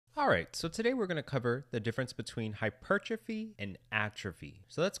Alright, so today we're going to cover the difference between hypertrophy and atrophy.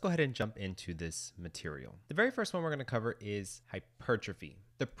 So let's go ahead and jump into this material. The very first one we're going to cover is hypertrophy.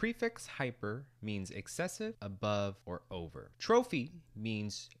 The prefix hyper means excessive, above, or over. Trophy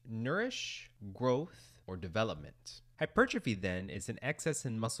means nourish, growth, or development. Hypertrophy then is an excess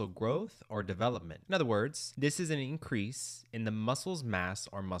in muscle growth or development. In other words, this is an increase in the muscle's mass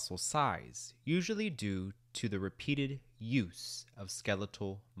or muscle size, usually due to the repeated use of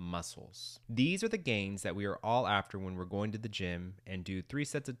skeletal muscles. These are the gains that we are all after when we're going to the gym and do 3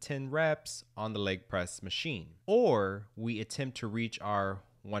 sets of 10 reps on the leg press machine, or we attempt to reach our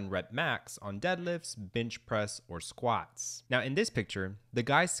 1 rep max on deadlifts, bench press, or squats. Now in this picture, the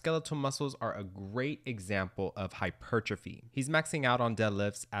guy's skeletal muscles are a great example of hypertrophy. He's maxing out on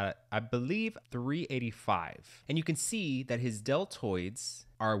deadlifts at, I believe, 385. And you can see that his deltoids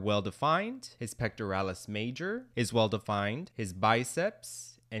are well defined, his pectoralis major is well defined, his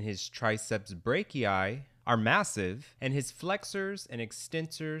biceps and his triceps brachii are massive, and his flexors and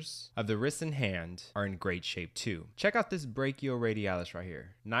extensors of the wrist and hand are in great shape too. Check out this brachioradialis right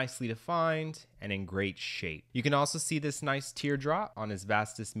here. Nicely defined and in great shape. You can also see this nice teardrop on his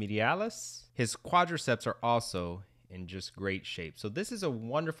vastus medialis. His quadriceps are also in just great shape. So this is a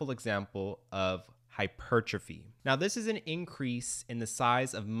wonderful example of hypertrophy. Now this is an increase in the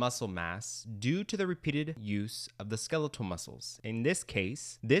size of muscle mass due to the repeated use of the skeletal muscles. In this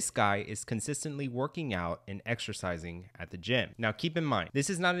case, this guy is consistently working out and exercising at the gym. Now keep in mind, this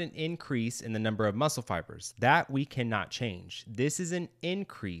is not an increase in the number of muscle fibers. That we cannot change. This is an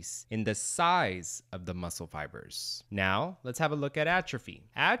increase in the size of the muscle fibers. Now let's have a look at atrophy.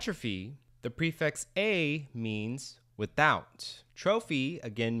 Atrophy, the prefix A means without. Trophy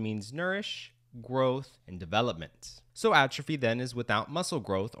again means nourish, growth, and development. So atrophy then is without muscle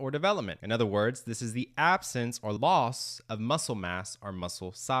growth or development. In other words, this is the absence or loss of muscle mass or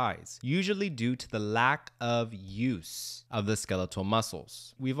muscle size, usually due to the lack of use of the skeletal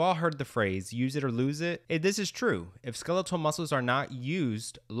muscles. We've all heard the phrase, use it or lose it. This is true. If skeletal muscles are not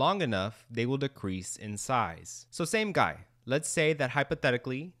used long enough, they will decrease in size. So same guy. Let's say that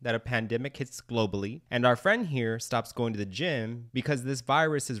hypothetically that a pandemic hits globally and our friend here stops going to the gym because this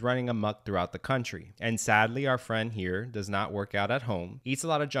virus is running amok throughout the country. And sadly, our friend here does not work out at home, eats a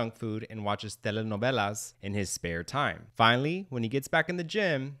lot of junk food, and watches telenovelas in his spare time. Finally, when he gets back in the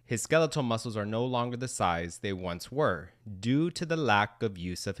gym, his skeletal muscles are no longer the size they once were due to the lack of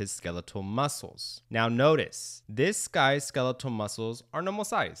use of his skeletal muscles. Now notice, this guy's skeletal muscles are normal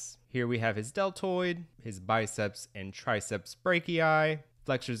size. Here we have his deltoid, his biceps and triceps brachii,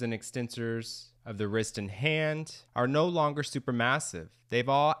 flexors and extensors of the wrist and hand are no longer supermassive. They've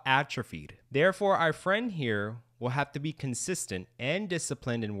all atrophied. Therefore, our friend here will have to be consistent and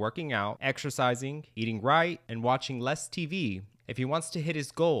disciplined in working out, exercising, eating right, and watching less TV if he wants to hit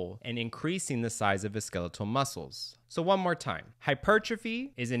his goal and increasing the size of his skeletal muscles. So one more time,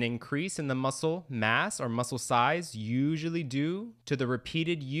 hypertrophy is an increase in the muscle mass or muscle size, usually due to the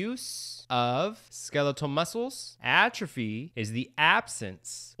repeated use of skeletal muscles. Atrophy is the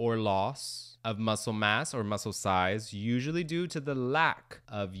absence or loss of muscle mass or muscle size, usually due to the lack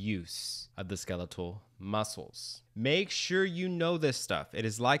of use of the skeletal muscles. Make sure you know this stuff. It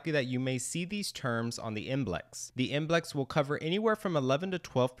is likely that you may see these terms on the MBLEx. The MBLEx will cover anywhere from 11 to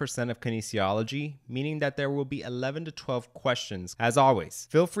 12% of kinesiology, meaning that there will be 11 to 12 questions. As always,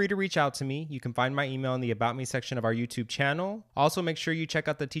 feel free to reach out to me. You can find my email in the About Me section of our YouTube channel. Also, make sure you check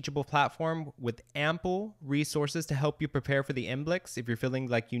out the Teachable platform with ample resources to help you prepare for the MBLEx if you're feeling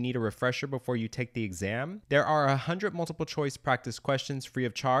like you need a refresher before you take the exam. There are 100 multiple choice practice questions free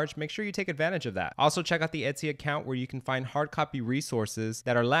of charge. Make sure you take advantage of that. Also, check out the Etsy account where you can find hard copy resources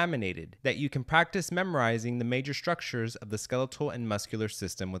that are laminated that you can practice memorizing the major structures of the skeletal and muscular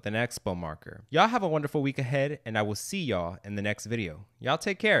system with an expo marker. Y'all have a wonderful week ahead, and I will see y'all in the next video. Y'all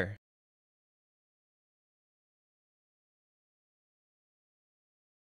take care.